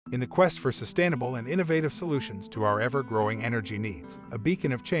In the quest for sustainable and innovative solutions to our ever-growing energy needs, a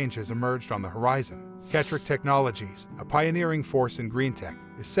beacon of change has emerged on the horizon. Katrick Technologies, a pioneering force in green tech,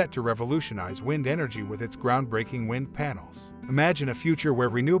 is set to revolutionize wind energy with its groundbreaking wind panels. Imagine a future where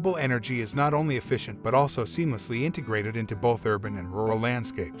renewable energy is not only efficient but also seamlessly integrated into both urban and rural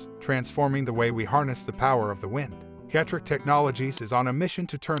landscapes, transforming the way we harness the power of the wind. Katrick Technologies is on a mission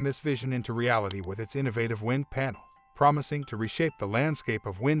to turn this vision into reality with its innovative wind panels, promising to reshape the landscape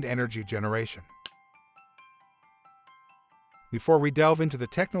of wind energy generation. Before we delve into the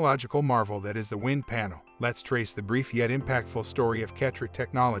technological marvel that is the wind panel, let's trace the brief yet impactful story of Katrick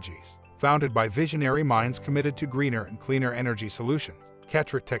Technologies. Founded by visionary minds committed to greener and cleaner energy solutions,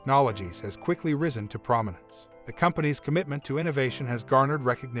 Katrick Technologies has quickly risen to prominence. The company's commitment to innovation has garnered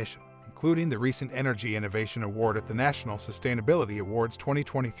recognition, including the recent Energy Innovation Award at the National Sustainability Awards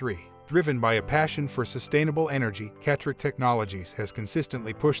 2023. Driven by a passion for sustainable energy, Katrick Technologies has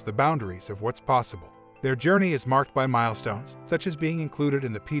consistently pushed the boundaries of what's possible. Their journey is marked by milestones, such as being included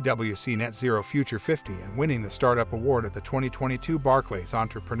in the PwC Net Zero Future50 and winning the Startup Award at the 2022 Barclays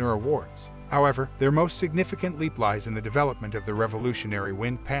Entrepreneur Awards. However, their most significant leap lies in the development of the revolutionary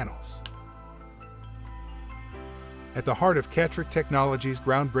wind panels. At the heart of Katrick Technologies'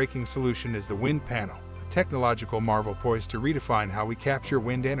 groundbreaking solution is the wind panel, a technological marvel poised to redefine how we capture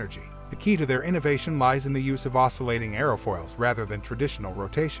wind energy. The key to their innovation lies in the use of oscillating aerofoils rather than traditional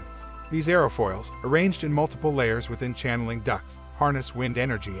rotations. These aerofoils, arranged in multiple layers within channeling ducts, harness wind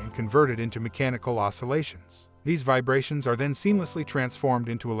energy and convert it into mechanical oscillations. These vibrations are then seamlessly transformed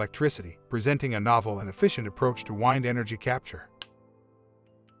into electricity, presenting a novel and efficient approach to wind energy capture.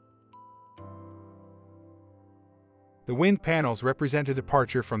 The wind panels represent a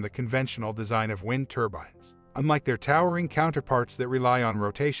departure from the conventional design of wind turbines. Unlike their towering counterparts that rely on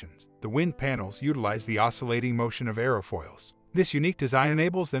rotations, the wind panels utilize the oscillating motion of aerofoils. This unique design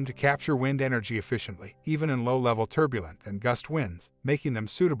enables them to capture wind energy efficiently, even in low-level turbulent and gust winds, making them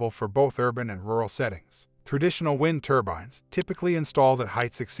suitable for both urban and rural settings. Traditional wind turbines, typically installed at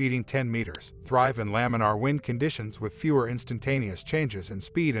heights exceeding 10 meters, thrive in laminar wind conditions with fewer instantaneous changes in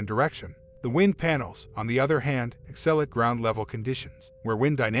speed and direction. The wind panels, on the other hand, excel at ground-level conditions, where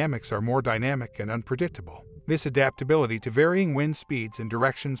wind dynamics are more dynamic and unpredictable. This adaptability to varying wind speeds and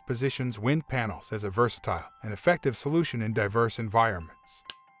directions positions wind panels as a versatile and effective solution in diverse environments.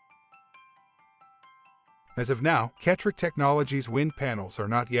 As of now, Katrick Technologies' wind panels are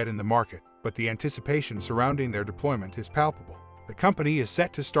not yet in the market, but the anticipation surrounding their deployment is palpable. The company is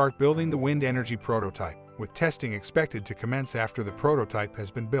set to start building the wind energy prototype, with testing expected to commence after the prototype has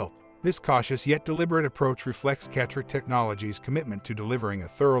been built. This cautious yet deliberate approach reflects Katrick Technologies' commitment to delivering a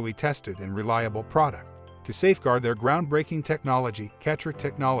thoroughly tested and reliable product. To safeguard their groundbreaking technology, Katrick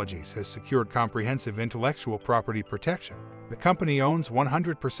Technologies has secured comprehensive intellectual property protection. The company owns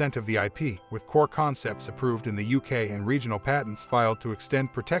 100% of the IP, with core concepts approved in the UK and regional patents filed to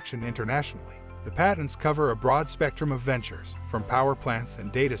extend protection internationally. The patents cover a broad spectrum of ventures, from power plants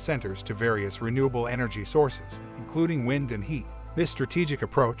and data centers to various renewable energy sources, including wind and heat. This strategic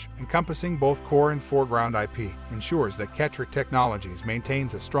approach, encompassing both core and foreground IP, ensures that Katrick Technologies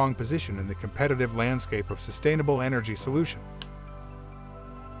maintains a strong position in the competitive landscape of sustainable energy solutions.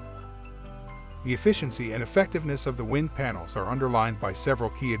 The efficiency and effectiveness of the wind panels are underlined by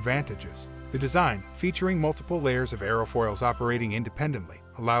several key advantages. The design, featuring multiple layers of aerofoils operating independently,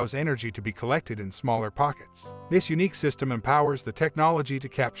 allows energy to be collected in smaller pockets. This unique system empowers the technology to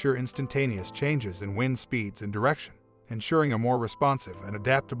capture instantaneous changes in wind speeds and direction, ensuring a more responsive and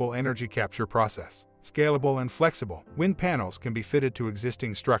adaptable energy capture process. Scalable and flexible, wind panels can be fitted to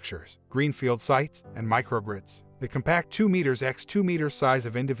existing structures, greenfield sites, and microgrids. The compact 2 meters x 2 meters size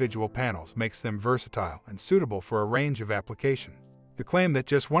of individual panels makes them versatile and suitable for a range of applications. The claim that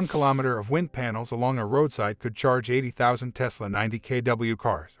just 1 kilometer of wind panels along a roadside could charge 80,000 Tesla 90 kW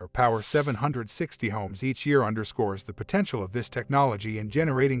cars or power 760 homes each year underscores the potential of this technology in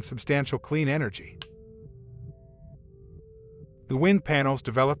generating substantial clean energy. The wind panels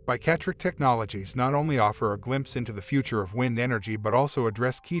developed by Katrick Technologies not only offer a glimpse into the future of wind energy but also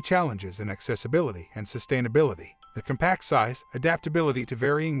address key challenges in accessibility and sustainability. The compact size, adaptability to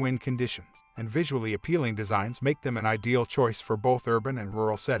varying wind conditions, and visually appealing designs make them an ideal choice for both urban and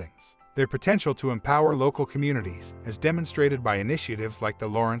rural settings. Their potential to empower local communities, as demonstrated by initiatives like the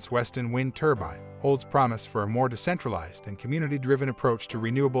Lawrence Weston Wind Turbine, holds promise for a more decentralized and community-driven approach to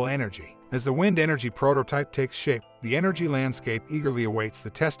renewable energy. As the wind energy prototype takes shape, the energy landscape eagerly awaits the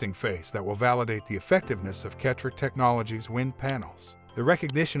testing phase that will validate the effectiveness of Katrick Technologies' wind panels. The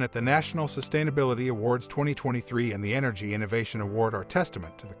recognition at the National Sustainability Awards 2023 and the Energy Innovation Award are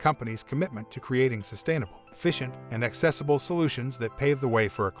testament to the company's commitment to creating sustainable, efficient, and accessible solutions that pave the way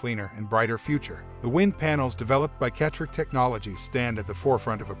for a cleaner and brighter future. The wind panels developed by Katrick Technologies stand at the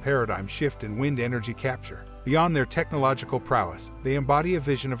forefront of a paradigm shift in wind energy capture. Beyond their technological prowess, they embody a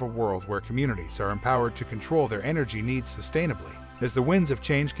vision of a world where communities are empowered to control their energy needs sustainably. As the winds of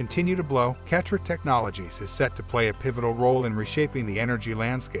change continue to blow, Katrick Technologies is set to play a pivotal role in reshaping the energy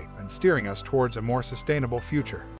landscape and steering us towards a more sustainable future.